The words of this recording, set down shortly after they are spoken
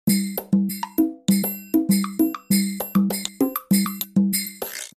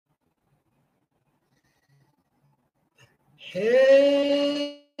Hello,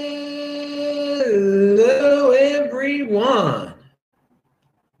 everyone.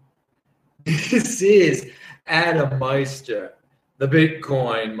 This is Adam Meister, the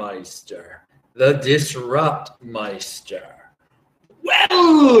Bitcoin Meister, the Disrupt Meister.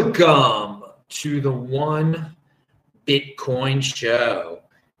 Welcome to the One Bitcoin Show.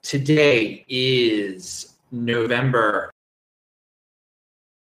 Today is November.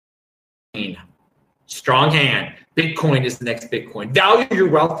 Strong hand. Bitcoin is the next Bitcoin. Value your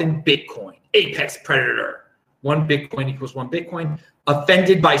wealth in Bitcoin. Apex predator. One Bitcoin equals one Bitcoin.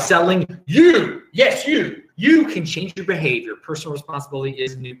 Offended by selling? You. Yes, you. You can change your behavior. Personal responsibility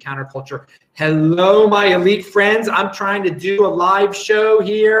is new counterculture. Hello, my elite friends. I'm trying to do a live show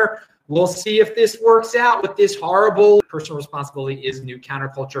here. We'll see if this works out with this horrible personal responsibility is new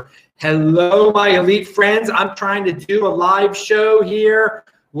counterculture. Hello, my elite friends. I'm trying to do a live show here.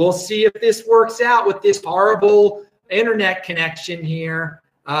 We'll see if this works out with this horrible internet connection here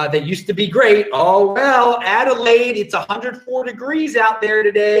that used to be great. Oh, well, Adelaide, it's 104 degrees out there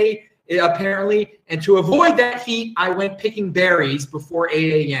today, apparently. And to avoid that heat, I went picking berries before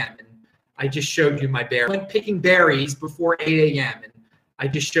 8 a.m. And I just showed you my berries. I went picking berries before 8 a.m. And I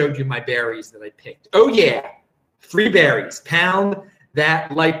just showed you my berries that I picked. Oh, yeah, free berries. Pound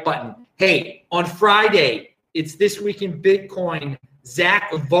that like button. Hey, on Friday, it's This Week in Bitcoin.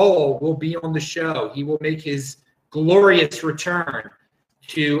 Zach Vol will be on the show. He will make his glorious return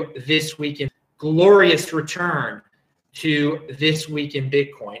to This Week in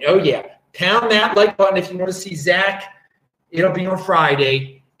Bitcoin. Oh yeah, pound that like button if you want to see Zach. It'll be on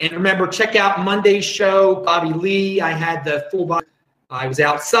Friday. And remember, check out Monday's show, Bobby Lee. I had the full body. I was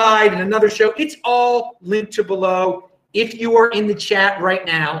outside in another show. It's all linked to below. If you are in the chat right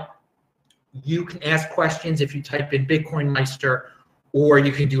now, you can ask questions if you type in Bitcoin Meister. Or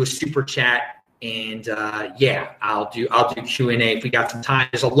you can do a super chat, and yeah, I'll do Q&A if we got some time.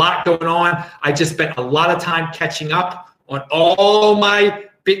 There's a lot going on. I just spent a lot of time catching up on all my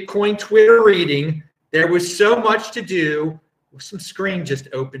Bitcoin Twitter reading. There was so much to do. Some screen just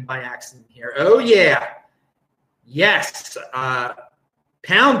opened by accident here. Oh yeah, yes,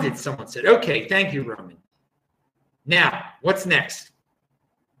 pounded. Someone said, okay, thank you, Roman. Now, what's next?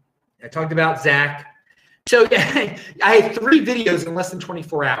 I talked about Zach. So yeah, I had 3 videos in less than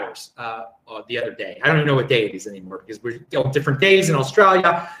 24 hours the other day. I don't even know what day it is anymore because we're on different days in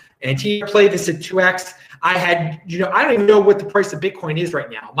Australia. And he played this at 2x. I had, I don't even know what the price of Bitcoin is right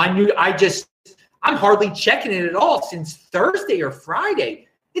now. I'm hardly checking it at all since Thursday or Friday.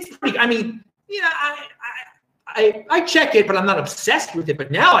 It's pretty, I check it, but I'm not obsessed with it.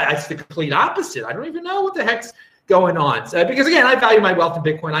 But now it's the complete opposite. I don't even know what the heck's going on. So, because again, I value my wealth in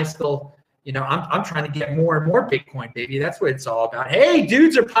Bitcoin. I still, I'm trying to get more and more Bitcoin, baby. That's what it's all about. Hey,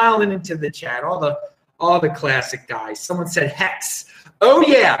 dudes are piling into the chat. All the classic guys. Someone said Hex. Oh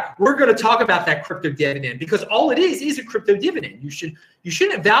yeah, we're going to talk about that crypto dividend because all it is a crypto dividend. You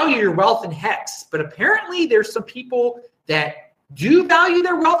shouldn't value your wealth in Hex, but apparently there's some people that do value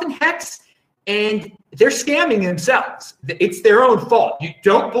their wealth in Hex, and they're scamming themselves. It's their own fault. You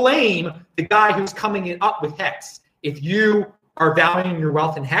don't blame the guy who's coming up with Hex if you are valuing your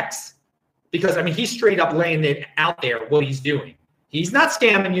wealth in Hex. Because, he's straight up laying it out there, what he's doing. He's not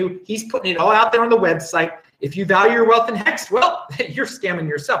scamming you. He's putting it all out there on the website. If you value your wealth in Hex, well, you're scamming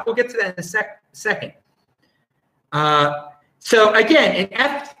yourself. We'll get to that in a second. So, again,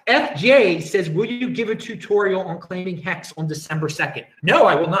 and FJ says, will you give a tutorial on claiming Hex on December 2nd? No,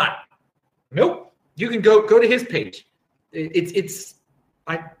 I will not. Nope. You can go to his page. It's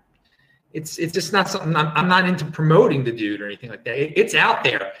just not something I'm not into promoting the dude or anything like that. It's out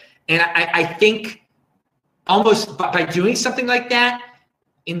there. And I think almost by doing something like that,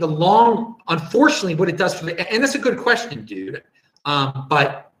 in the long, unfortunately, what it does for and that's a good question, dude.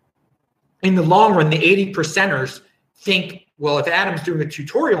 But in the long run, the 80%ers think, well, if Adam's doing a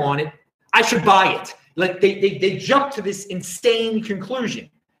tutorial on it, I should buy it. Like they jump to this insane conclusion.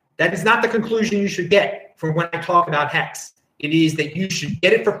 That is not the conclusion you should get from when I talk about Hex. It is that you should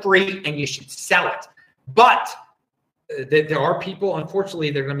get it for free and you should sell it. But there are people,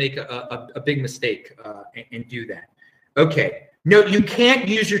 unfortunately, they're going to make a big mistake and do that. Okay. No, you can't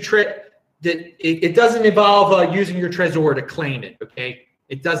use your it doesn't involve using your Trezor to claim it, okay?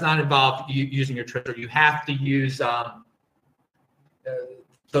 It does not involve using your Trezor. You have to use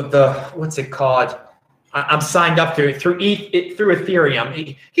what's it called? I'm signed up through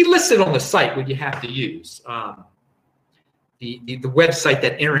Ethereum. He listed on the site what you have to use. The website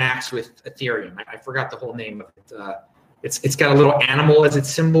that interacts with Ethereum. I forgot the whole name of it. It's got a little animal as its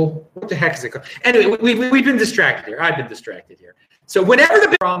symbol. What the heck is it called? Anyway, we've been distracted here. I've been distracted here. So whenever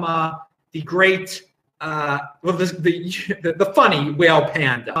from the great the funny whale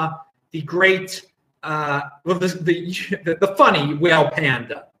panda, the great, the funny whale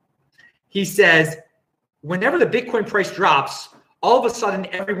panda. He says, whenever the Bitcoin price drops, all of a sudden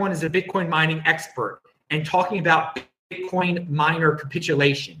everyone is a Bitcoin mining expert and talking about Bitcoin miner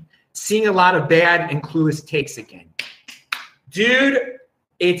capitulation. Seeing a lot of bad and clueless takes again. Dude,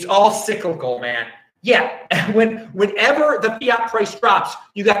 it's all cyclical, man. Yeah, whenever the fiat price drops,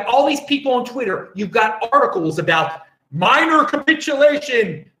 you got all these people on Twitter. You've got articles about miner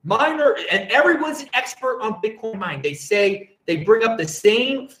capitulation, and everyone's an expert on Bitcoin mining. They bring up the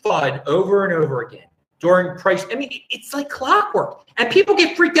same FUD over and over again during price. I mean, it's like clockwork. And people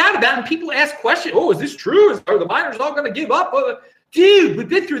get freaked out about it, and people ask questions. Oh, is this true? Are the miners all going to give up? Dude, we've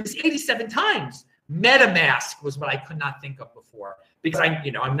been through this 87 times. MetaMask was what I could not think of before because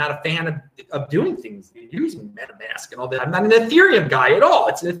I'm not a fan of doing things using MetaMask and all that. I'm not an Ethereum guy at all.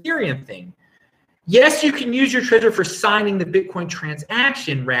 It's an Ethereum thing. Yes, you can use your Trezor for signing the Bitcoin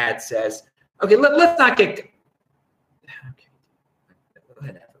transaction, Rad says. Okay, let's not get...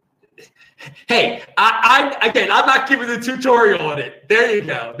 Okay. Hey, I'm not giving the tutorial on it. There you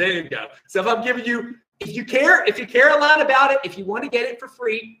go. So if I'm giving you... If you care a lot about it, if you want to get it for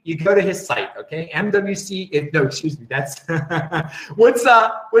free, you go to his site, okay? MWC, no, excuse me, that's,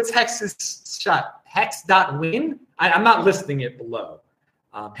 what's Hex's shot? Hex.win? I'm not listing it below.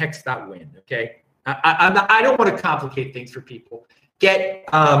 Hex.win, okay? I don't want to complicate things for people.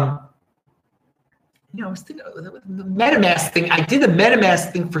 I was thinking the MetaMask thing. I did the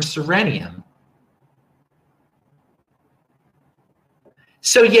MetaMask thing for Serenium.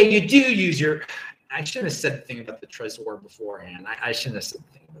 So yeah, you do use your... I shouldn't have said the thing about the Trezor beforehand. I shouldn't have said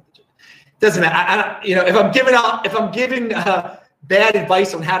the thing about the. Doesn't matter. If I'm giving bad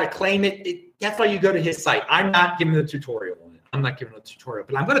advice on how to claim it, that's why you go to his site. I'm not giving the tutorial on it. I'm not giving a tutorial,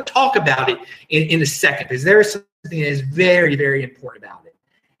 but I'm going to talk about it in a second because there is something that is very, very important about it.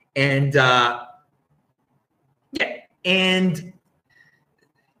 And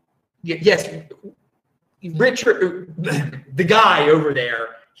yes, Richard, the guy over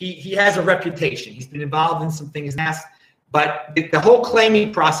there. He has a reputation. He's been involved in some things, but the whole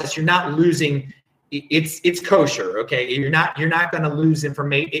claiming process, you're not losing. It's kosher, okay? You're not going to lose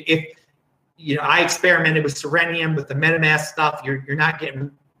information. If I experimented with Serenium with the MetaMask stuff. You're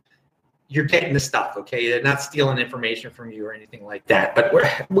getting the stuff, okay? They're not stealing information from you or anything like that. But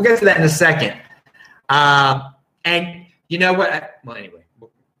we'll get to that in a second. And you know what? Well, anyway,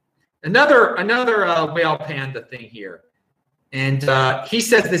 another whale panda thing here. And he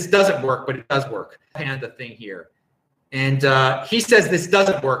says this doesn't work, but it does work. Panda thing here. And he says this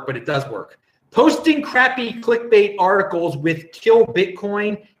doesn't work, but it does work. Posting crappy clickbait articles with "Kill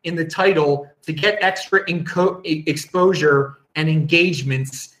Bitcoin" in the title to get extra exposure and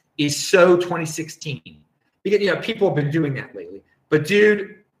engagements is so 2016. Because people have been doing that lately. But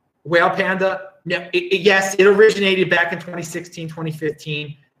dude, whale panda, yes, it originated back in 2016,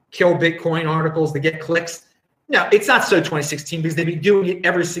 2015. Kill Bitcoin articles to get clicks. No, it's not so 2016 because they've been doing it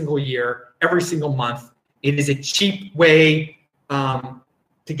every single year, every single month. It is a cheap way to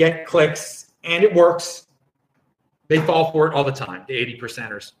get clicks, and it works. They fall for it all the time, the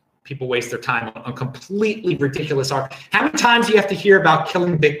 80%ers. People waste their time on completely ridiculous art. How many times do you have to hear about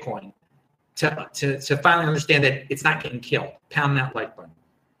killing Bitcoin to finally understand that it's not getting killed? Pound that like button.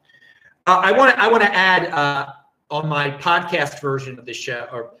 I want to add on my podcast version of the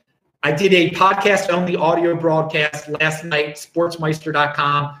show, I did a podcast-only audio broadcast last night,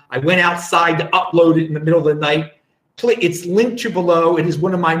 sportsmeister.com. I went outside to upload it in the middle of the night. It's linked to below. It is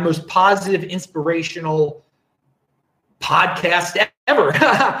one of my most positive, inspirational podcasts ever.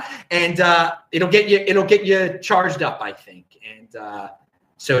 And it'll get you charged up, I think. And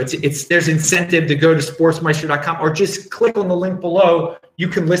so there's incentive to go to sportsmeister.com or just click on the link below. You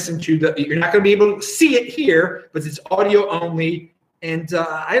can listen to you're not going to be able to see it here, but it's audio only. And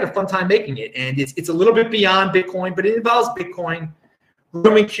I had a fun time making it. And it's a little bit beyond Bitcoin, but it involves Bitcoin.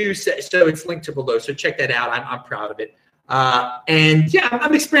 Roman Q, so it's linked to below. So check that out. I'm proud of it. And yeah,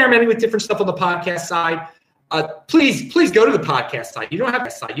 I'm experimenting with different stuff on the podcast side. Please go to the podcast side. You don't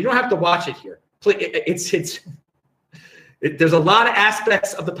have to watch it here. Please, there's a lot of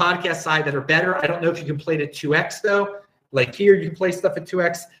aspects of the podcast side that are better. I don't know if you can play it at 2x though. Like here, you can play stuff at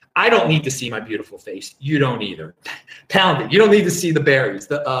 2x. I don't need to see my beautiful face. You don't either. Pound it. You don't need to see the berries,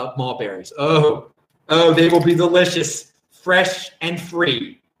 the mulberries. Oh, they will be delicious, fresh, and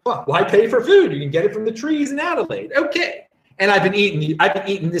free. Well, why pay for food? You can get it from the trees in Adelaide. Okay. And I've been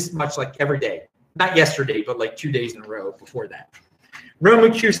eating this much like every day. Not yesterday, but like 2 days in a row before that.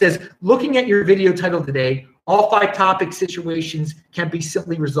 Roman Q says, looking at your video title today, All 5 topic situations can be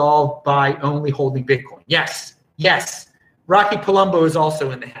simply resolved by only holding Bitcoin. Yes, yes. Rocky Palumbo is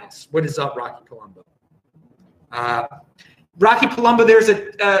also in the house. What is up, Rocky Palumbo? Rocky Palumbo, there's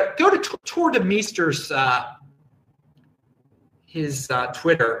a go to Tour de Meester's his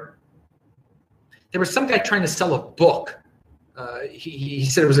Twitter. There was some guy trying to sell a book. He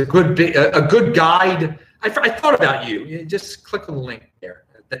said it was a good guide. I thought about you. Just click on the link there.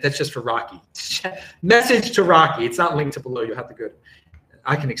 That's just for Rocky. Message to Rocky. It's not linked to below. You'll have to go.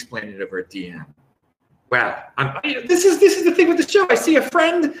 I can explain it over a DM. Wow. This is the thing with the show. I see a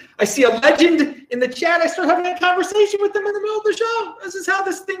friend. I see a legend in the chat. I start having a conversation with them in the middle of the show. This is how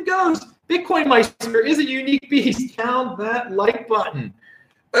this thing goes. Bitcoin Meister is a unique beast. Pound that like button.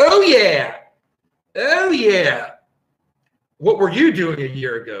 Oh, yeah. Oh, yeah. What were you doing a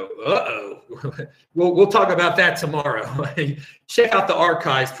year ago? Uh-oh. We'll talk about that tomorrow. Check out the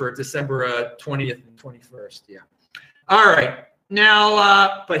archives for December 20th and 21st. Yeah. All right.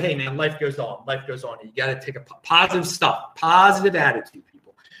 Now, but hey, man, life goes on. Life goes on. You got to take a positive stuff, positive attitude,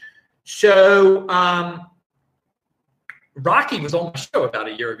 people. So Rocky was on my show about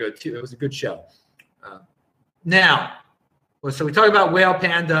a year ago, too. It was a good show. So we talked about Whale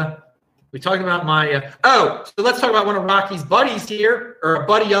Panda. We talked about my so let's talk about one of Rocky's buddies here, or a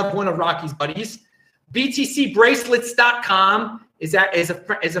buddy of one of Rocky's buddies. BTCbracelets.com is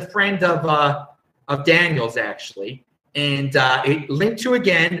a friend of Daniel's, actually. And it linked to,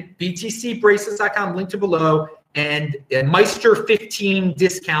 again, BTCbracelets.com, linked to below, and a Meister 15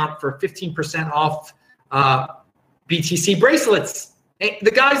 discount for 15% off BTC bracelets. And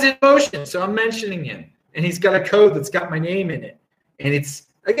the guy's in motion, so I'm mentioning him. And he's got a code that's got my name in it. And it's,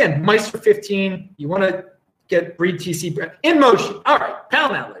 again, Meister 15. You want to get BTC in motion. All right,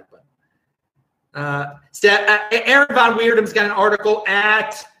 pound that like button. Aaron Von Weirdum's got an article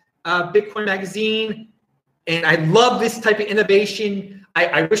at Bitcoin Magazine. And I love this type of innovation.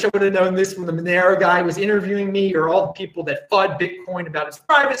 I wish I would have known this when the Monero guy was interviewing me, or all the people that FUD Bitcoin about its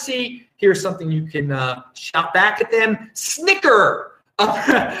privacy. Here's something you can shout back at them. Snicker,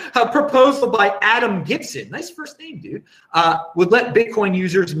 a proposal by Adam Gibson. Nice first name, dude. Would let Bitcoin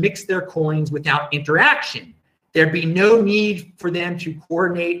users mix their coins without interaction. There'd be no need for them to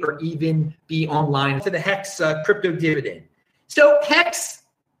coordinate or even be online. To the Hex crypto dividend. So Hex,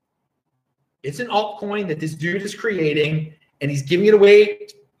 it's an altcoin that this dude is creating, and he's giving it away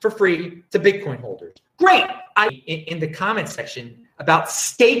for free to Bitcoin holders. Great. In the comment section about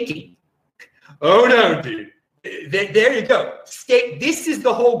staking. Oh, no, dude. There you go. This is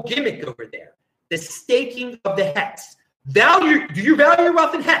the whole gimmick over there. The staking of the Hex. Do you value your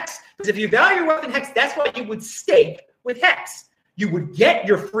wealth in Hex? Because if you value your wealth in Hex, that's why you would stake with Hex. You would get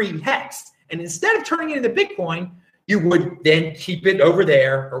your free Hex. And instead of turning it into Bitcoin, you would then keep it over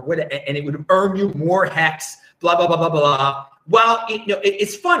there, and it would earn you more Hex, blah, blah, blah, blah, blah. Well,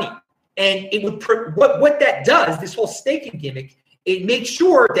 it's funny. And it would what that does, this whole staking gimmick, it makes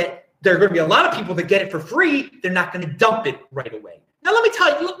sure that there are going to be a lot of people that get it for free. They're not going to dump it right away. Now, let me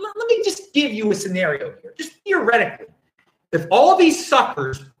tell you, let me just give you a scenario here, just theoretically. If all these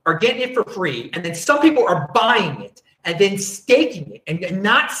suckers are getting it for free, and then some people are buying it and then staking it and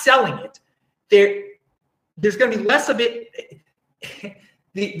not selling it, there's going to be less of it.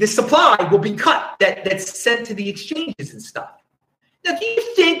 The supply will be cut that's sent to the exchanges and stuff. Now, do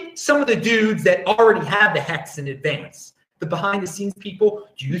you think some of the dudes that already have the Hex in advance, the behind-the-scenes people,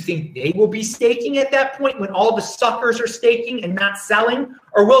 do you think they will be staking at that point when all the suckers are staking and not selling?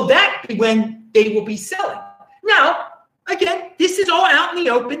 Or will that be when they will be selling? Now, again, this is all out in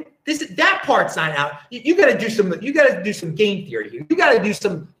the open. That part's not out. You got to do some. You got to do some game theory here. You got to do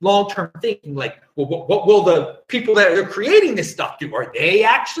some long-term thinking. Like, well, what will the people that are creating this stuff do? Are they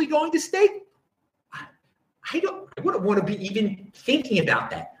actually going to stake? I wouldn't want to be even thinking about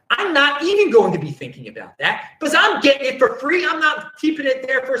that. I'm not even going to be thinking about that because I'm getting it for free. I'm not keeping it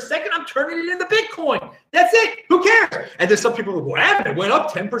there for a second. I'm turning it into Bitcoin. That's it. Who cares? And there's some people who go, what happened? It went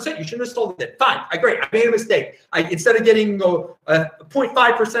up 10%. You shouldn't have sold it. Fine. Great. I made a mistake. Instead of getting a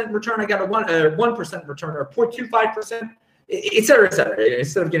 0.5% return, I got a 1% return, or 0.25%, et cetera, et cetera.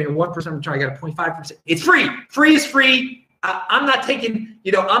 Instead of getting a 1% return, I got a 0.5%. It's free. Free is free. I'm not taking,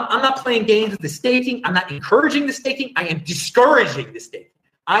 I'm not playing games with the staking. I'm not encouraging the staking. I am discouraging the staking.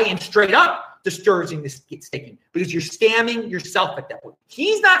 I am straight up discouraging this staking because you're scamming yourself at that point.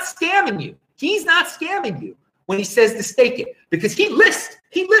 He's not scamming you. He's not scamming you when he says to stake it because he lists.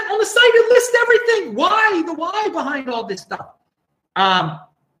 He lit on the site. He lists everything. Why? The why behind all this stuff. The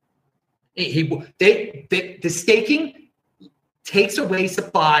staking takes away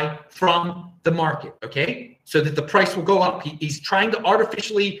supply from the market. Okay, so that the price will go up. He's trying to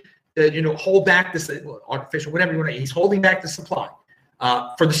artificially hold back this artificial, whatever you want to. He's holding back the supply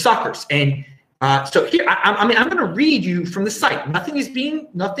for the suckers. And so here, I'm going to read you from the site. Nothing is being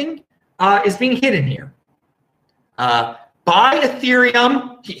hidden here. Buy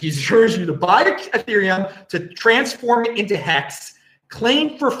Ethereum. He assures you to buy Ethereum to transform it into Hex.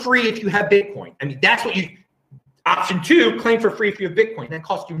 Claim for free if you have Bitcoin. I mean, that's what you. Option 2, claim for free if you have Bitcoin. That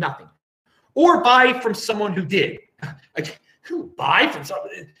costs you nothing. Or buy from someone who did. Buy from someone.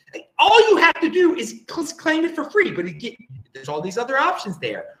 All you have to do is claim it for free. But there's all these other options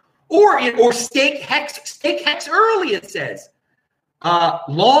there. Or stake Hex early. It says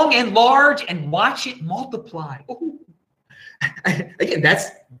long and large and watch it multiply. Ooh. Again,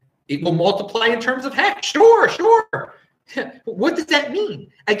 it will multiply in terms of Hex. Sure. What does that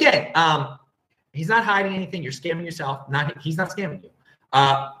mean? Again, he's not hiding anything. You're scamming yourself. He's not scamming you.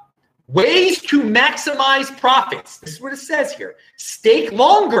 Ways to maximize profits. This is what it says here. Stake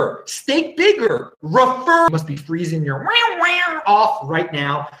longer, stake bigger, refer. You must be freezing your off right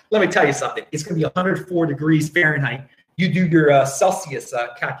now. Let me tell you something. It's going to be 104 degrees Fahrenheit. You do your Celsius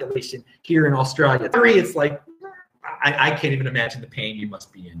calculation here in Australia. It's like, I can't even imagine the pain you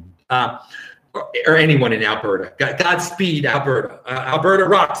must be in. Or anyone in Alberta. Godspeed, Alberta. Alberta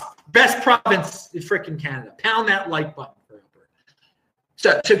rocks. Best province in freaking Canada. Pound that like button for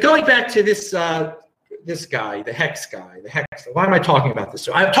Alberta. So going back to this guy, the Hex guy, why am I talking about this?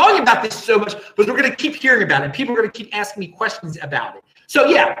 So I'm talking about this so much because we're going to keep hearing about it. And people are going to keep asking me questions about it. So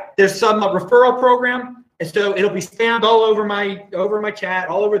yeah, there's some referral program, and so it'll be spammed all over my chat,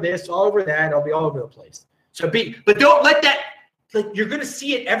 all over this, all over that. It'll be all over the place. But don't let that. You're going to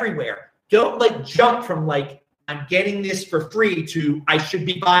see it everywhere. Don't jump from I'm getting this for free to I should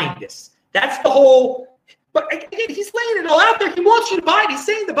be buying this. That's the whole. But again, he's laying it all out there. He wants you to buy it. He's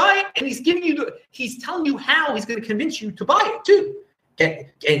saying to buy it, and he's telling you how he's going to convince you to buy it too.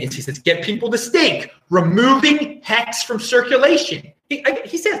 And he says, get people to stake, removing Hex from circulation.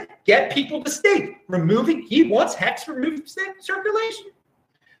 He says, get people to stake, he wants Hex removed from circulation.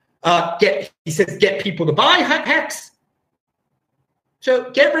 He says, get people to buy Hex.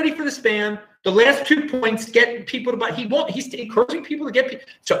 So get ready for the spam. The last 2 points, get people to buy. He's encouraging people to get people.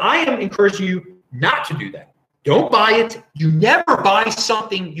 So I am encouraging you not to do that. Don't buy it. You never buy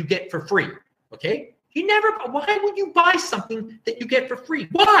something you get for free. Okay? Why would you buy something that you get for free?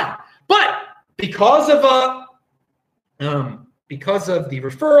 Why? But because of the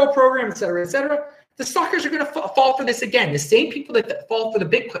referral program, et cetera, the suckers are going to fall for this again. The same people that fall for the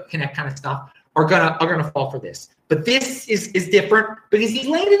Bitcoin Connect kind of stuff are gonna fall for this. But this is different because it's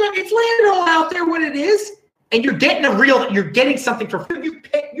laying it all out there what it is, and you're getting something for free.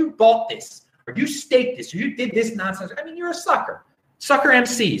 You bought this, or you staked this, or you did this nonsense. I mean, you're a sucker. Sucker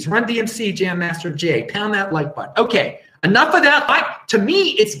MCs, Run DMC, Jam Master J, pound that like button. Okay, enough of that. To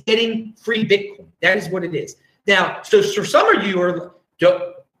me, it's getting free Bitcoin. That is what it is. Now, so for some of you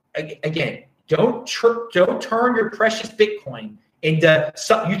don't turn your precious Bitcoin into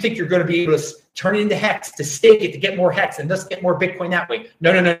something you think you're going to be able to turn it into Hex, to stake it, to get more Hex, and thus get more Bitcoin that way.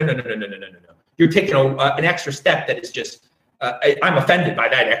 No. You're taking an extra step that is just, I'm offended by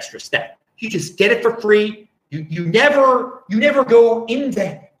that extra step. You just get it for free. You never go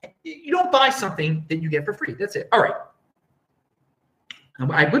into, you don't buy something that you get for free. That's it. All right.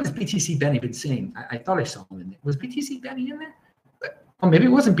 What has BTC Benny been saying? I thought I saw him in there. Was BTC Benny in there? Oh, maybe it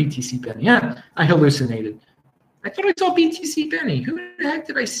wasn't BTC Benny. Yeah, I hallucinated. I thought I saw BTC Benny. Who the heck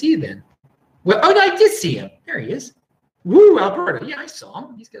did I see then? Well, I did see him. There he is. Woo, Alberta. Yeah, I saw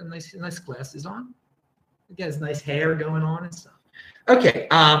him. He's got nice glasses on. He got his nice hair going on and stuff. Okay.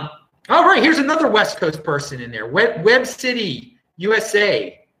 All right. Here's another West Coast person in there. Web City,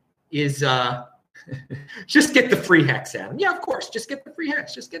 USA is just get the free Hex, Adam. Yeah, of course. Just get the free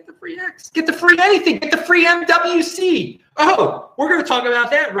Hex. Just get the free Hex. Get the free anything. Get the free MWC. Oh, we're going to talk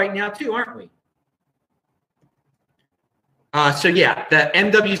about that right now too, aren't we? So yeah, the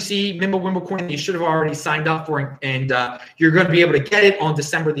MWC Mimble coin you should have already signed up for, and you're going to be able to get it on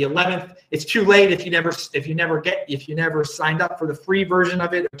December the 11th. It's too late if you never signed up for the free version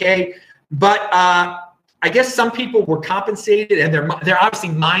of it. Okay, but I guess some people were compensated, and they're obviously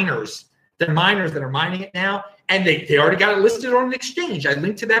miners. They're miners that are mining it now, and they already got it listed on an exchange. I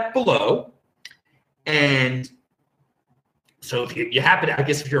linked to that below, and so if you happen to, I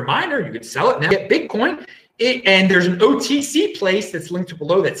guess if you're a miner, you could sell it now, get Bitcoin. And there's an OTC place that's linked to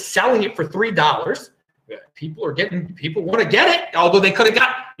below that's selling it for $3. People want to get it, although they could have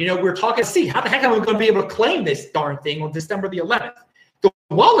got, we're talking, how the heck am I going to be able to claim this darn thing on December the 11th? The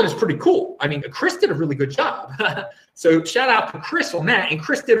wallet is pretty cool. I mean, Chris did a really good job. So shout out to Chris on that. And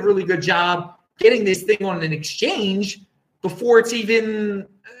Chris did a really good job getting this thing on an exchange before it's even,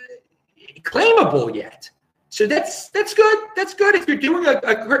 claimable yet. So that's good. That's good. If you're doing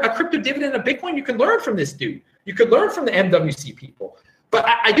a crypto dividend of Bitcoin, you can learn from this dude. You could learn from the MWC people. But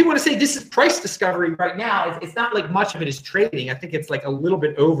I do want to say this is price discovery right now. It's not like much of it is trading. I think it's like a little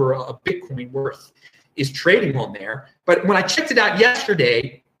bit over a Bitcoin worth is trading on there. But when I checked it out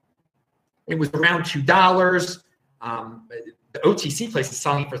yesterday, it was around $2. The OTC place is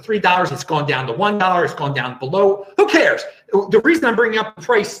selling for $3. It's gone down to $1. It's gone down below. Who cares? The reason I'm bringing up the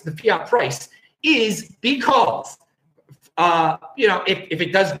price, the fiat price, is because if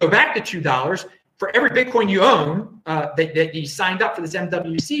it does go back to $2, for every Bitcoin you own that you signed up for this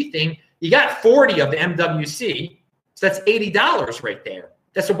MWC thing, you got 40 of the MWC. So that's $80 right there.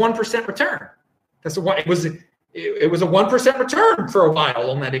 That's a 1% return. It was a 1% return for a while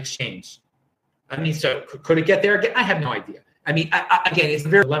on that exchange. I mean, so could it get there again? I have no idea. I mean, again, it's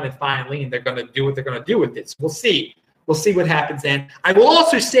very lemon finally, and they're going to do what they're going to do with it. So we'll see. We'll see what happens then. I will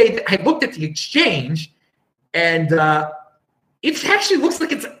also say that I looked at the exchange, and it actually looks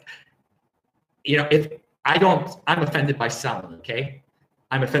like it's, I'm offended by selling, okay?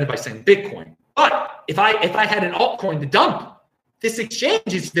 I'm offended by selling Bitcoin. But if I had an altcoin to dump, this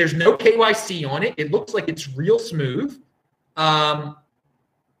exchange there's no KYC on it. It looks like it's real smooth.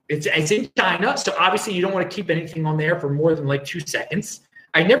 It's in China, so obviously you don't want to keep anything on there for more than like 2 seconds.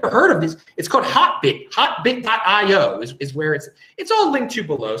 I never heard of this. It's called Hotbit. Hotbit.io is where it's all linked to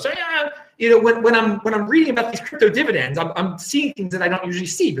below. So when I'm reading about these crypto dividends, I'm seeing things that I don't usually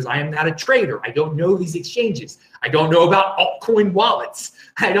see because I am not a trader. I don't know these exchanges. I don't know about altcoin wallets.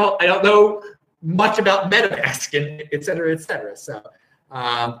 I don't know much about MetaMask and et cetera, et cetera. So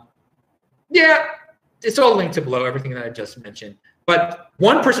it's all linked to below, everything that I just mentioned. But a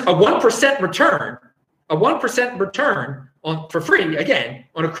 1% return, for free, again,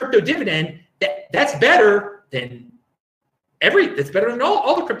 on a crypto dividend, that's better than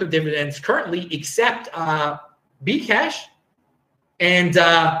all the crypto dividends currently, except Bcash and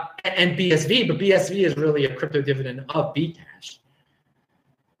BSV. But BSV is really a crypto dividend of Bcash.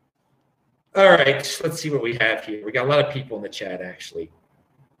 All right, let's see what we have here. We got a lot of people in the chat, actually.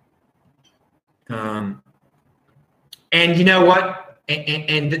 And you know what?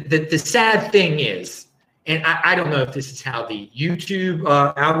 And the sad thing is, and I don't know if this is how the YouTube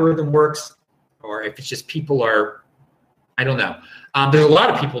algorithm works or if it's just people are, I don't know. There's a lot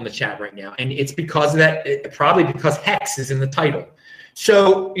of people in the chat right now, and it's because of that, probably because Hex is in the title.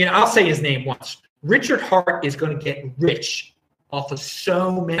 So, I'll say his name once. Richard Hart is going to get rich off of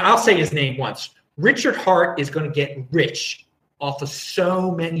so many. I'll say his name once. Richard Hart is going to get rich off of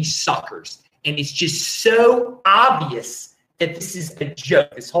so many suckers. And it's just so obvious that this is a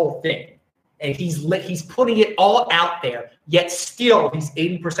joke, this whole thing. And he's putting it all out there, yet still these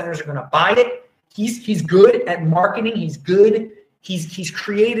 80%ers are going to buy it. He's good at marketing. He's good. He's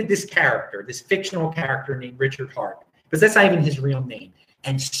created this character, this fictional character named Richard Hart, because that's not even his real name.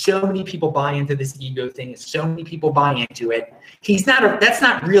 And so many people buy into this ego thing, and so many people buy into it. That's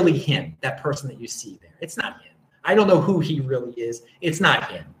not really him, that person that you see there. It's not him. I don't know who he really is. It's not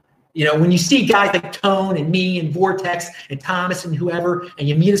him. When you see guys like Tone and me and Vortex and Thomas and whoever, and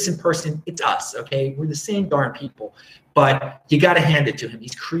you meet us in person, it's us, okay? We're the same darn people. But you got to hand it to him.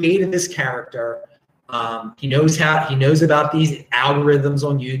 He's created this character. He knows about these algorithms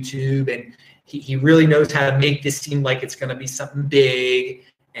on YouTube, and he really knows how to make this seem like it's going to be something big.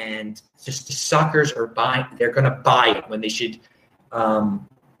 And just the suckers are buying. They're going to buy it when they should. You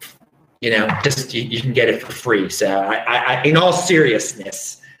can get it for free. So I in all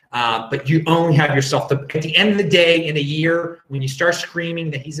seriousness. But you only have yourself at the end of the day in a year when you start screaming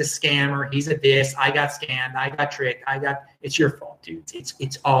that he's a scammer, he's a this, I got scammed, I got tricked, it's your fault, dude.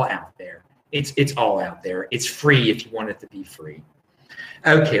 It's all out there. It's all out there. It's free if you want it to be free.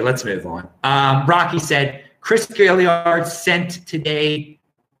 Okay, let's move on. Rocky said, Chris Gilliard sent today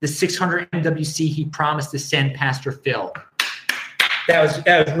the 600 MWC he promised to send Pastor Phil. That was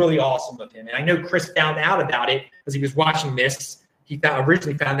really awesome of him. And I know Chris found out about it because he was watching this. He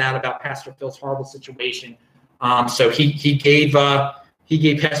originally found out about Pastor Phil's horrible situation, so he gave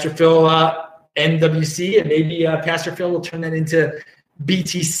Pastor Phil MWC, and maybe Pastor Phil will turn that into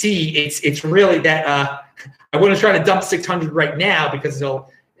BTC. It's really that I want to try to dump 600 right now because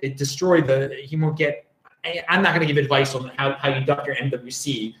it destroy he won't get. I'm not going to give advice on how you dump your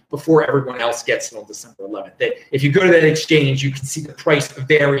MWC before everyone else gets it on December 11th. If you go to that exchange, you can see the price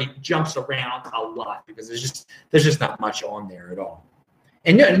jumps around a lot because there's just not much on there at all.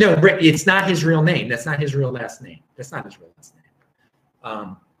 And no, it's not his real name. That's not his real last name. That's not his real last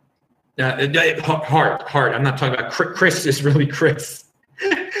name. Hard. I'm not talking about Chris. Is really Chris,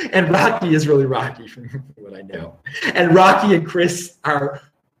 and Rocky is really Rocky from what I know. And Rocky and Chris are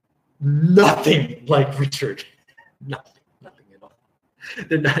nothing like Richard. Nothing at all.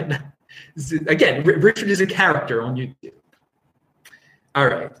 They're not. Again, Richard is a character on YouTube. All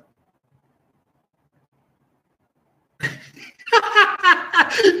right.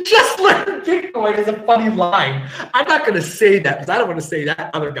 Just learn Bitcoin is a funny line. I'm not going to say that because I don't want to say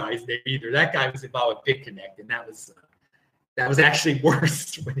that other guy's name either. That guy was involved with BitConnect, and that was actually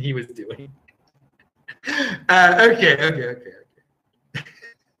worse when he was doing. Okay.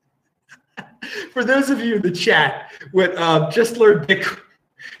 For those of you in the chat, with just learn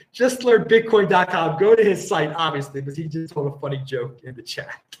Bitcoin.com, go to his site, obviously, because he just told a funny joke in the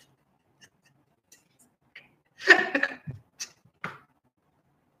chat.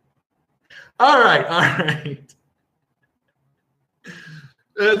 All right.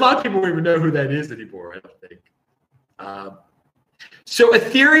 A lot of people don't even know who that is anymore, I don't think. So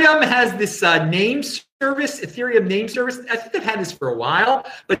Ethereum has this name service, Ethereum name service. I think they've had this for a while,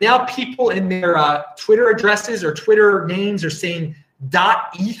 but now people in their Twitter addresses or Twitter names are saying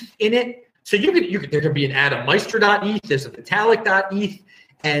 .eth in it. So there could be an AdamMeister.eth, there's a Vitalik.eth,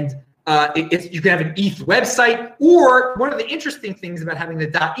 and you can have an ETH website. Or one of the interesting things about having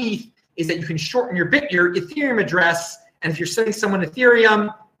the .eth is that you can shorten your Ethereum address, and if you're sending someone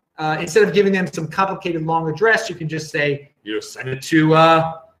Ethereum, instead of giving them some complicated long address, you can just say, send it to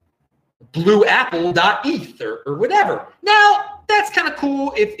blueapple.eth or whatever. Now, that's kind of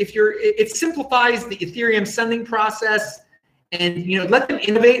cool. It simplifies the Ethereum sending process, and let them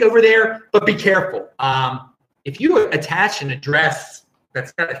innovate over there, but be careful. If you attach an address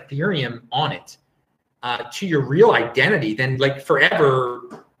that's got Ethereum on it to your real identity, then like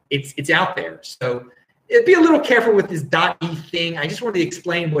forever, it's out there. So be a little careful with this .eth thing. I just wanted to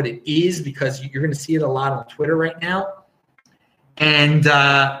explain what it is because you're going to see it a lot on Twitter right now. And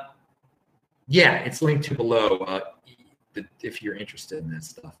yeah, it's linked to below if you're interested in that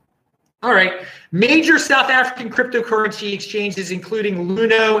stuff. All right. Major South African cryptocurrency exchanges, including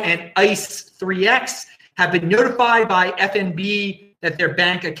Luno and ICE3X, have been notified by FNB that their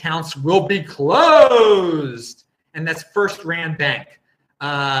bank accounts will be closed. And that's First Rand Bank.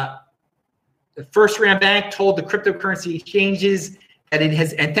 The First Rand Bank told the cryptocurrency exchanges that it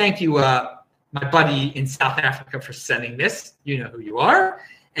has, and thank you, my buddy in South Africa, for sending this. You know who you are,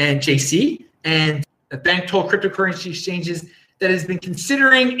 and JC. And the bank told cryptocurrency exchanges that it has been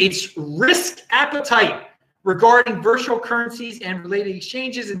considering its risk appetite regarding virtual currencies and related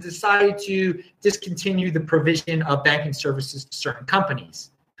exchanges and decided to discontinue the provision of banking services to certain companies.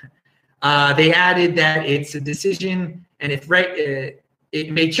 They added that it's a decision, and if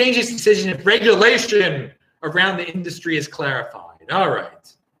it may change its decision if regulation around the industry is clarified. All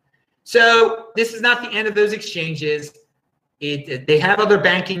right. So this is not the end of those exchanges. They have other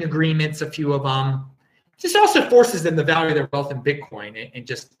banking agreements, a few of them. This also forces them to value their wealth in Bitcoin, and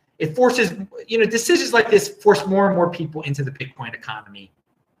just it forces, decisions like this force more and more people into the Bitcoin economy,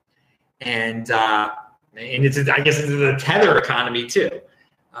 and it's, I guess, into the Tether economy too.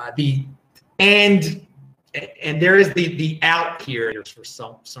 And there is the out here for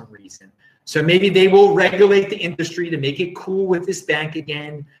some reason. So maybe they will regulate the industry to make it cool with this bank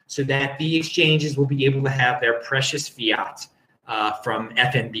again, so that the exchanges will be able to have their precious fiat from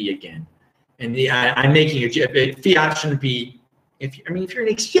FNB again. And I'm making a fiat shouldn't be. If you're an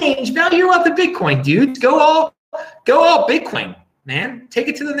exchange, value your wealth in Bitcoin, dudes. Go all Bitcoin, man. Take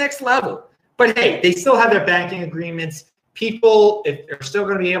it to the next level. But hey, they still have their banking agreements. People are still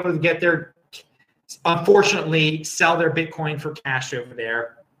going to be able to get unfortunately, sell their Bitcoin for cash over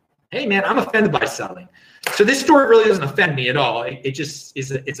there. Hey, man, I'm offended by selling. So this story really doesn't offend me at all. It just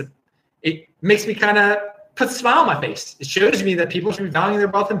is. It makes me kind of put a smile on my face. It shows me that people should be valuing their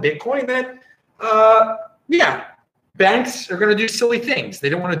wealth in Bitcoin. That, yeah, banks are going to do silly things. They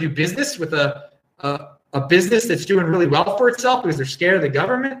don't want to do business with a business that's doing really well for itself because they're scared of the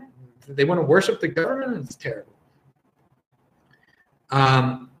government. They want to worship the government. It's terrible.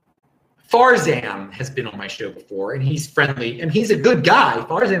 Farzam has been on my show before, and he's friendly, and he's a good guy.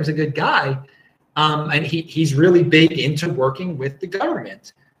 Farzam's a good guy, and he's really big into working with the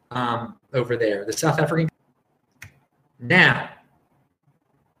government over there, the South African. Now,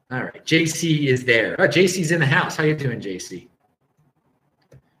 all right, JC is there. Oh, JC's in the house. How you doing, JC?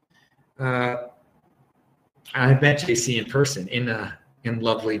 I met JC in person in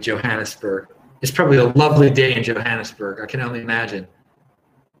lovely Johannesburg. It's probably a lovely day in Johannesburg. I can only imagine.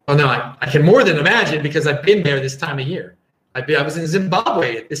 Oh, no, I can more than imagine because I've been there this time of year. I was in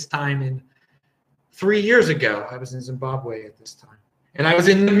Zimbabwe at this time 3 years ago. I was in Zimbabwe at this time. And I was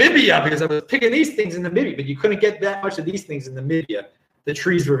in Namibia because I was picking these things in Namibia, but you couldn't get that much of these things in Namibia. The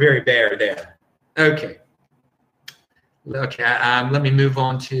trees were very bare there. Okay. Okay, let me move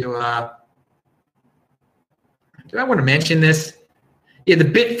on to, do I want to mention this? Yeah, the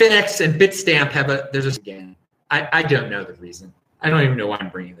Bitfinex and Bitstamp have there's this again. I don't know the reason. I don't even know why I'm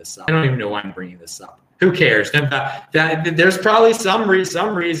bringing this up. Who cares? There's probably some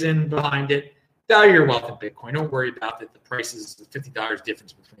reason behind it. Value your wealth in Bitcoin. Don't worry about it. The price is $50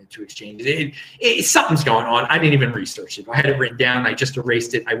 difference between the two exchanges. Something's going on. I didn't even research it. I had it written down. I just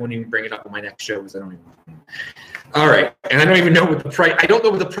erased it. I wouldn't even bring it up on my next show because I don't even. All right, and I don't even know what the price. I don't know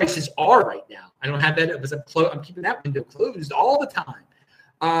what the prices are right now. I don't have that because I'm keeping that window closed all the time.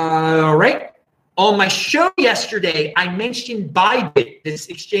 All right. On my show yesterday, I mentioned Bybit, this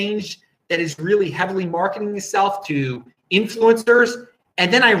exchange that is really heavily marketing itself to influencers.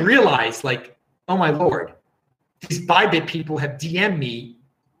 And then I realized, like, oh my Lord, these Bybit people have DM'd me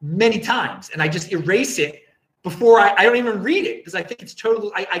many times. And I just erase it before I don't even read it because I think it's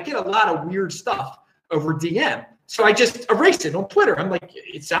totally, I get a lot of weird stuff over DM. So I just erase it on Twitter. I'm like,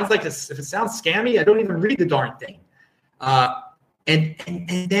 it sounds like this, if it sounds scammy, I don't even read the darn thing. And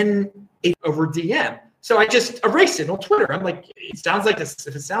then it over DM. So I just erase it on Twitter. I'm like, it sounds like this,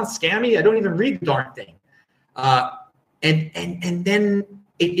 if it sounds scammy, I don't even read the darn thing. And then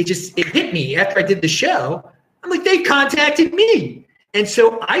it hit me after I did the show. I'm like, they contacted me. And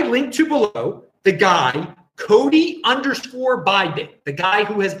so I linked to below the guy, Cody_Bybit, the guy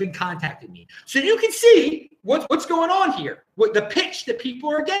who has been contacting me. So you can see what's going on here, what the pitch that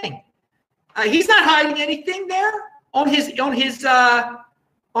people are getting. He's not hiding anything there on his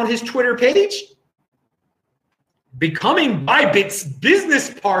Twitter page. Becoming Bybit's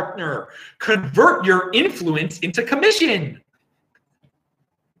business partner. Convert your influence into commission.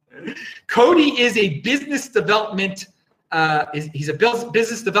 Cody is a business development. He's a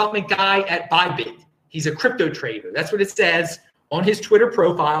business development guy at Bybit. He's a crypto trader. That's what it says on his Twitter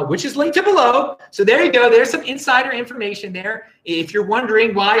profile, which is linked to below. So there you go. There's some insider information there. If you're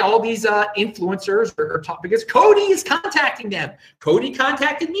wondering why all these influencers are talking, because Cody is contacting them. Cody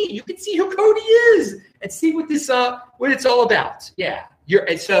contacted me. You can see who Cody is and see what this what it's all about. Yeah,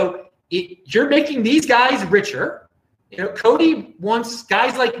 you're making these guys richer. You know, Cody wants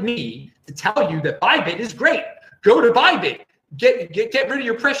guys like me to tell you that Bybit is great. Go to Bybit. Get rid of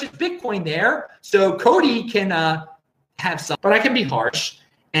your precious Bitcoin there, so Cody can have some. But I can be harsh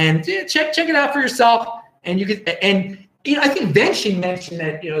and check it out for yourself. And you can I think Venshi mentioned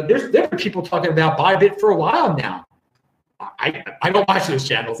that there are people talking about Bybit for a while now. I don't watch those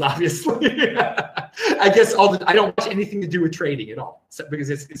channels, obviously. I guess I don't watch anything to do with trading at all, because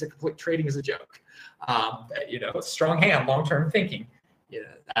it's a complete trading is a joke. Strong hand, long-term thinking.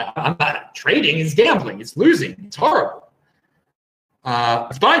 I'm not trading. It's gambling. It's losing. It's horrible.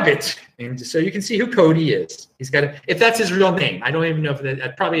 It's Bybit, and so you can see who Cody is. He's got if that's his real name. I don't even know if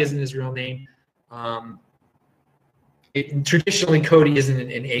that probably isn't his real name. Traditionally, Cody isn't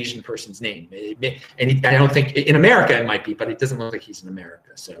an Asian person's name, and I don't think in America it might be, but it doesn't look like he's in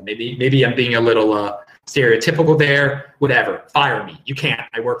America. So maybe I'm being a little stereotypical there. Whatever, fire me. You can't.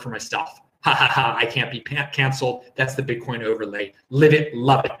 I work for myself. Ha ha ha! I can't be canceled. That's the Bitcoin overlay. Live it,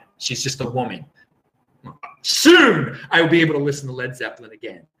 love it. She's just a woman. Soon I will be able to listen to Led Zeppelin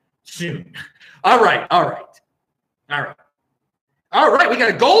again. Soon. All right. We got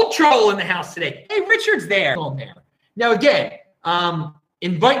a gold troll in the house today. Hey, Richard's there. On there. Now again,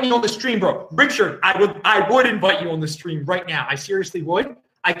 invite me on the stream, bro. Richard, I would invite you on the stream right now. I seriously would.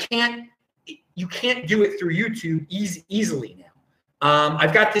 You can't do it through YouTube easily now.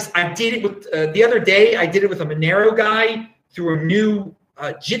 I've got this. I did it with the other day. I did it with a Monero guy through a new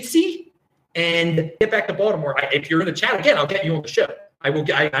Jitsi. And get back to Baltimore. If you're in the chat again, I'll get you on the show.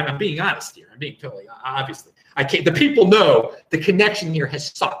 I'm being honest here. I'm being totally obviously. I can't. The people know the connection here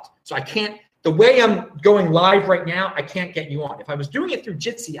has sucked. So I can't. The way I'm going live right now, I can't get you on. If I was doing it through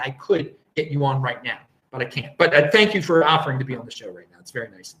Jitsi, I could get you on right now, but I can't. But thank you for offering to be on the show right now. It's very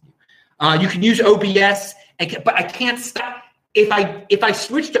nice of you. You can use OBS, but I can't stop. If I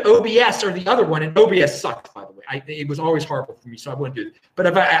switch to OBS or the other one, and OBS sucked, by the way. It was always horrible for me, so I wouldn't do it. But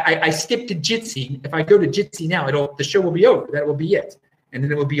if I skip to Jitsi, if I go to Jitsi now, the show will be over. That will be it, and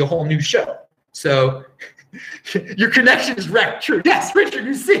then it will be a whole new show. So your connection is wrecked. True. Yes, Richard,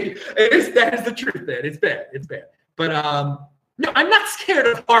 you see, that is the truth, man. It's bad. But no, I'm not scared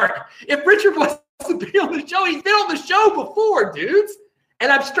of Mark. If Richard wants to be on the show, he's been on the show before, dudes.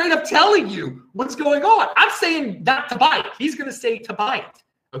 And I'm straight up telling you what's going on. I'm saying not to buy it. He's going to say to buy it.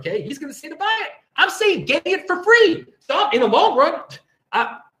 Okay? He's going to say to buy it. I'm saying getting it for free. So in the long run,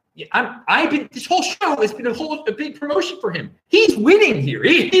 this whole show has been a big promotion for him. He's winning here.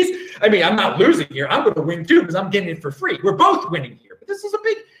 I'm not losing here. I'm going to win too because I'm getting it for free. We're both winning here. But this is a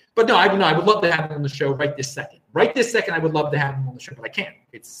big, But no, I would love to have him on the show right this second. Right this second, I would love to have him on the show, but I can't.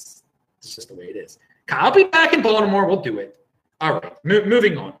 It's just the way it is. I'll be back in Baltimore. We'll do it. All right,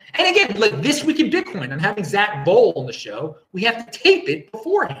 moving on. And again, like This Week in Bitcoin, I'm having Zach Bowl on the show. We have to tape it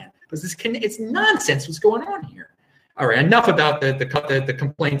beforehand because it's nonsense what's going on here. All right, enough about the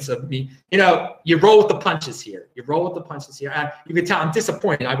complaints of me. You roll with the punches here. You can tell I'm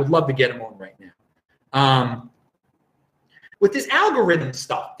disappointed. I would love to get him on right now. With this algorithm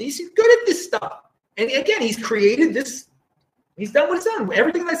stuff, he's good at this stuff. And again, he's created this. He's done what he's done.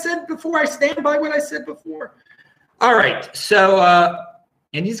 Everything I said before, I stand by what I said before. All right, so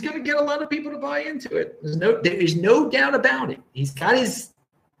and he's going to get a lot of people to buy into it. There's no doubt about it. He's got his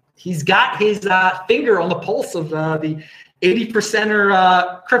finger on the pulse of the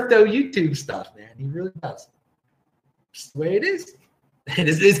 80%er crypto YouTube stuff, man. He really does. It's the way it is.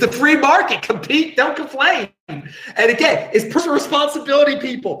 It's the free market. Compete, don't complain. And again, it's personal responsibility,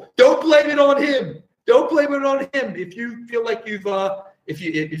 people. Don't blame it on him. If you feel like if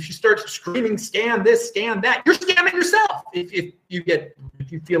you start screaming, scam this, scam that, you're scamming yourself. If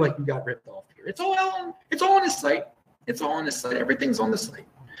you feel like you got ripped off here, it's all on his site. Everything's on the site.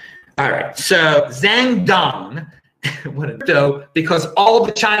 All right. So Zhang Dong, because all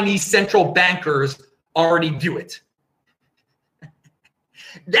the Chinese central bankers already do it.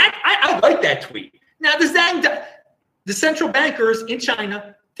 I like that tweet. Now the central bankers in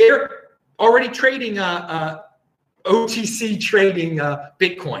China, they're already trading OTC trading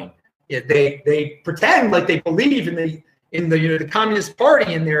Bitcoin. Yeah, they pretend like they believe in the Communist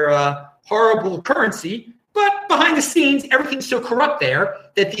Party and their horrible currency, but behind the scenes, everything's so corrupt there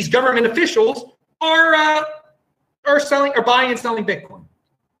that these government officials are buying and selling Bitcoin.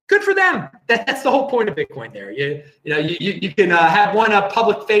 Good for them. That's the whole point of Bitcoin. There, you can have one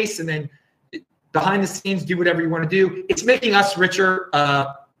public face and then behind the scenes do whatever you want to do. It's making us richer.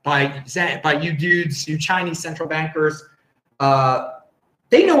 By you dudes, you Chinese central bankers,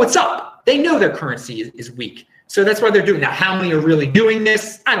 they know what's up. They know their currency is weak. So that's why they're doing that. How many are really doing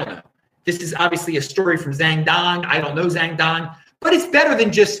this? I don't know. This is obviously a story from Zhang Dong. I don't know Zhang Dong, but it's better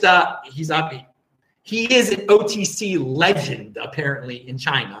than just he is an OTC legend apparently in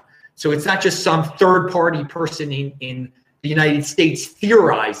China. So it's not just some third-party person in the United States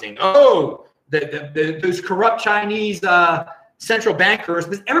theorizing, those corrupt Chinese central bankers,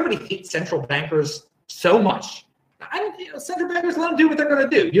 because everybody hates central bankers so much. Central bankers, let them do what they're going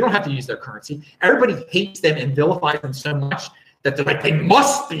to do. You don't have to use their currency. Everybody hates them and vilifies them so much that they're like, they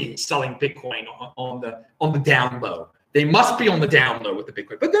must be selling Bitcoin on the down low. They must be on the down low with the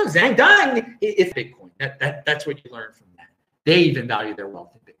Bitcoin. But no, Zhang Dong is Bitcoin. That's what you learn from that. They even value their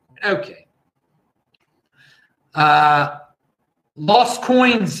wealth in Bitcoin. Okay. Lost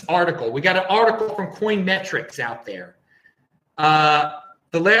Coins article. We got an article from Coin Metrics out there.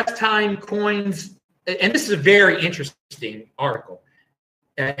 The last time coins, and this is a very interesting article,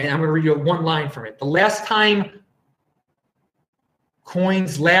 and I'm going to read you one line from it. The last time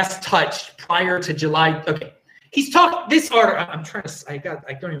coins last touched prior to July. Okay, he's talking this article. I'm trying to.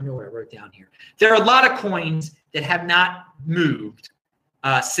 I don't even know what I wrote down here. There are a lot of coins that have not moved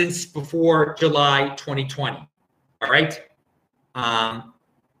since before July 2020. All right,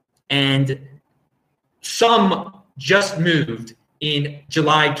 and some just moved in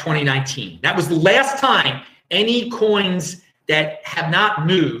July 2019. That was the last time any coins that have not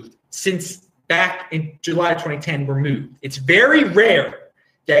moved since back in July 2010 were moved. It's very rare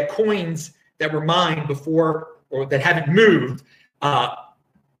that coins that were mined before or that haven't moved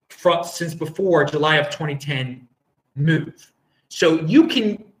since before July of 2010 move. So you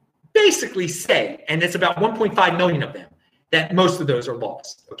can basically say, and it's about 1.5 million of them, that most of those are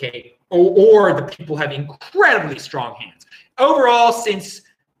lost, okay? Or the people have incredibly strong hands. Overall, since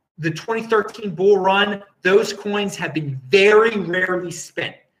the 2013 bull run, those coins have been very rarely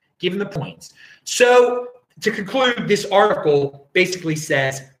spent, given the points. So to conclude, this article basically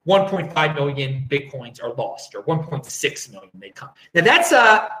says 1.5 million Bitcoins are lost, or 1.6 million they come. Now that's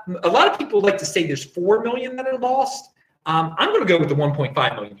a lot of people like to say there's 4 million that are lost. I'm going to go with the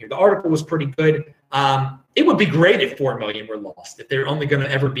 1.5 million here. The article was pretty good. It would be great if 4 million were lost, if they're only going to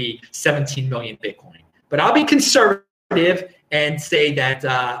ever be 17 million Bitcoin. But I'll be conservative and say that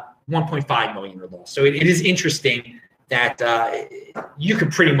 1.5 million are lost. So it is interesting that you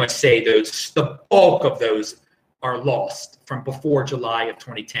could pretty much say the bulk of those are lost from before July of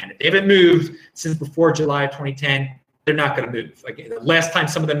 2010. If they haven't moved since before July of 2010, they're not going to move. Again, the last time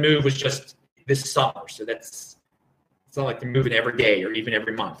some of them moved was just this summer. So it's not like they're moving every day or even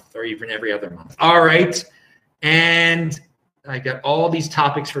every month or even every other month. All right. And I got all these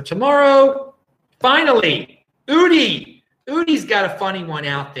topics for tomorrow. Finally, Udi, Udi's got a funny one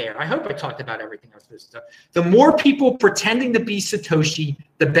out there. I hope I talked about everything I was supposed to talk. The more people pretending to be Satoshi,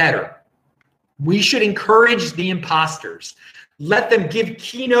 the better. We should encourage the imposters. Let them give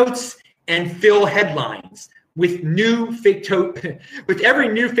keynotes and fill headlines. With with every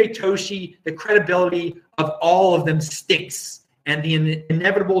new fake Toshi, the credibility of all of them stinks, and the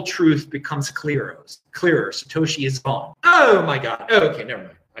inevitable truth becomes clearer. Satoshi is gone. Oh my God. Oh, okay, never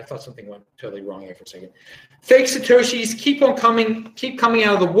mind. I thought something went totally wrong there for a second. Fake Satoshis keep coming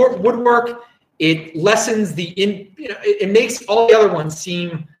out of the woodwork. It lessens it makes all the other ones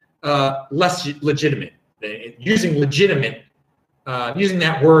seem less legitimate. Using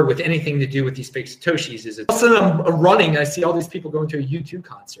that word with anything to do with these fake Satoshis is also I'm running. I see all these people going to a U2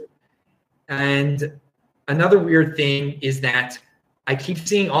 concert. And another weird thing is that I keep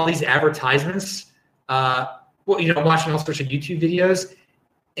seeing all these advertisements. I'm watching all sorts of YouTube videos.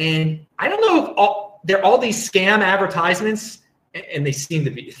 And I don't know if they're all these scam advertisements, and they seem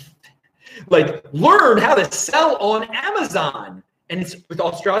to be like, learn how to sell on Amazon. And it's with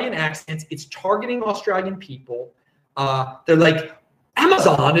Australian accents. It's targeting Australian people. They're like,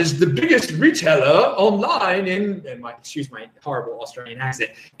 Amazon is the biggest retailer online excuse my horrible Australian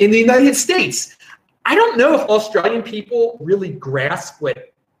accent, in the United States. I don't know if Australian people really grasp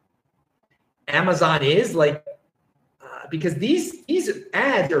what Amazon is like. Because these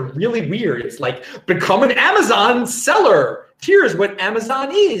ads are really weird. It's like, become an Amazon seller. Here's what Amazon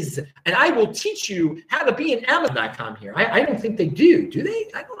is, and I will teach you how to be an Amazon.com here. I don't think they do they?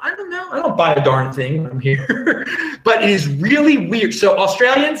 I don't know. I don't buy a darn thing when I'm here. But it is really weird. So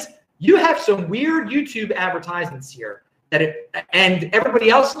Australians, you have some weird YouTube advertisements here. And everybody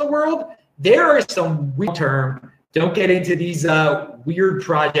else in the world, there is some weird term. Don't get into these weird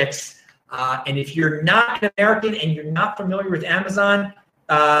projects. And if you're not an American and you're not familiar with Amazon,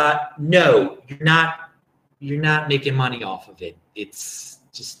 no, you're not making money off of it. It's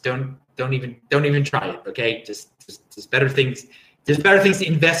just don't even try it. Okay, just better things. There's better things to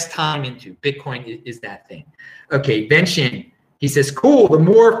invest time into. Bitcoin is that thing. Okay, Benshin, he says, cool. The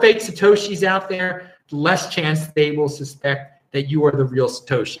more fake Satoshis out there, the less chance they will suspect that you are the real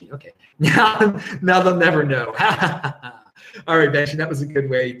Satoshi. Okay, now they'll never know. All right, Benji, that was a good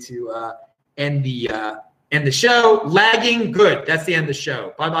way to end the show. Lagging, good. That's the end of the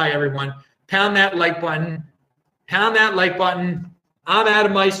show. Bye-bye, everyone. Pound that like button. Pound that like button. I'm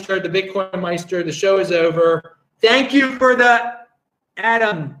Adam Meister, the Bitcoin Meister. The show is over. Thank you for the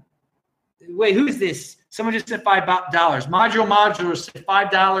Adam. Wait, who is this? Someone just said $5. Modular said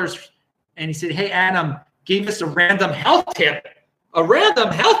 $5, and he said, "Hey, Adam, gave us a random health tip. A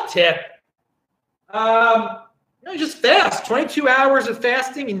random health tip. Just fast. 22 hours of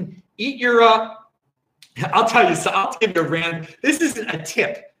fasting and eat your. I'll tell you. So I'll give you a random. This isn't a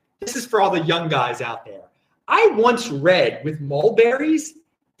tip. This is for all the young guys out there. I once read with mulberries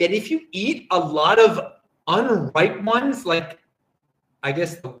that if you eat a lot of unripe ones, like I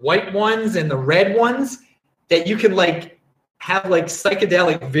guess the white ones and the red ones, that you can have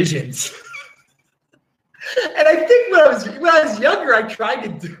psychedelic visions. And I think when I was younger, I tried to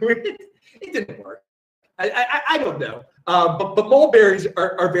do it. It didn't work. I don't know. But mulberries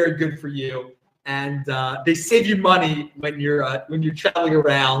are very good for you, and they save you money when you're traveling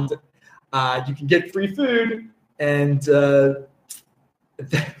around. You can get free food, and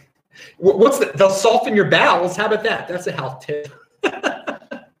what's that? They'll soften your bowels. How about that? That's a health tip.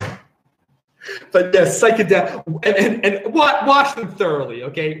 But yes, psychedelic, and wash them thoroughly.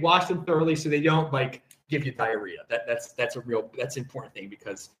 Okay, wash them thoroughly so they don't give you diarrhea. That's an important thing,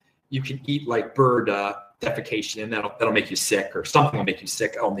 because you can eat bird defecation, and that'll make you sick, or something will make you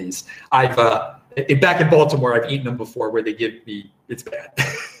sick on these. I've back in Baltimore, I've eaten them before, where they give me, it's bad.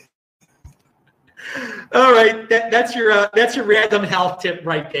 All right, that's your random health tip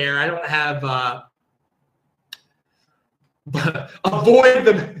right there. I don't have avoid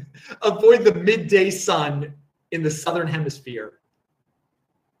the midday sun in the southern hemisphere.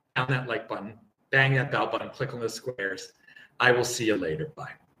 Pound that like button, bang that bell button, click on those squares. I will see you later.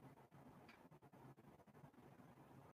 Bye.